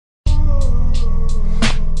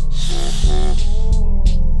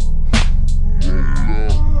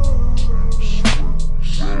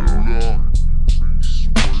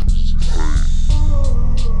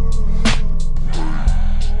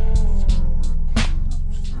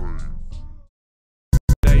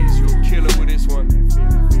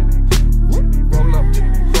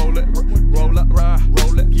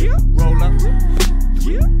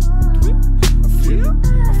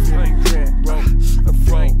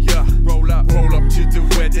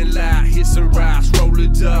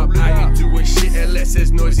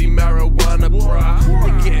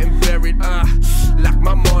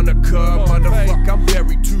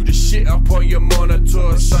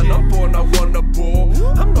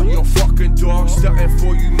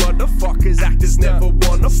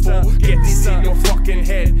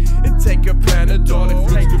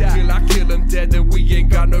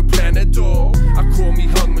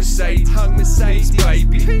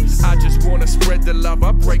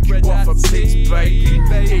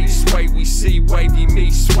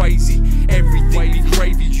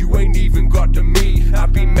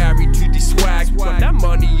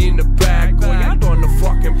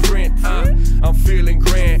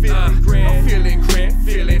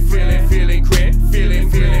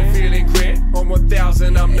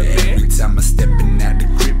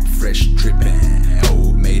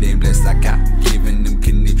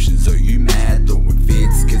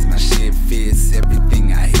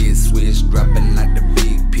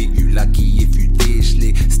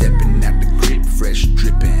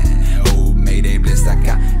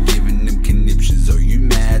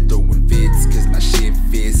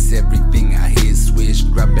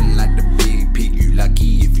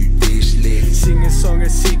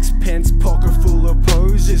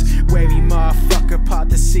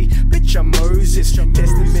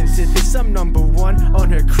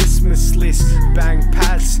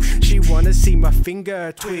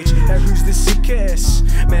Finger twitch, who's the sickest?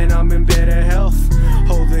 Man, I'm in better health.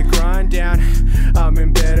 Hold the grind down, I'm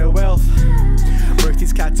in better wealth. Both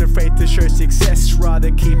these cats afraid to show success, rather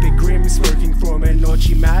keep it grim, smoking from an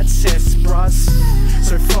orgy mad cess, bruh.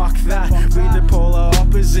 So fuck that, we the polar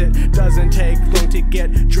opposite. Doesn't take long to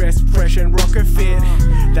get dressed fresh and rock a fit.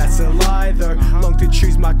 That's a lie though, long to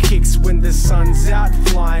choose my kicks when the sun's out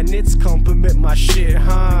flying. It's compliment my shit,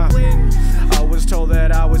 huh? I was told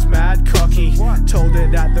that I was mad cocky, told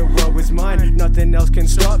her that the world was mine, nothing else can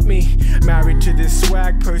stop me. Married to this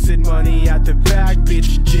swag, posted money at the bag,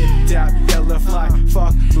 bitch jipped out, hella fly,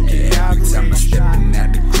 fuck, looking average. Every time I'm stepping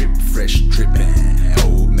out the grip, fresh dripping.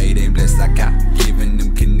 Old maid ain't blessed, I got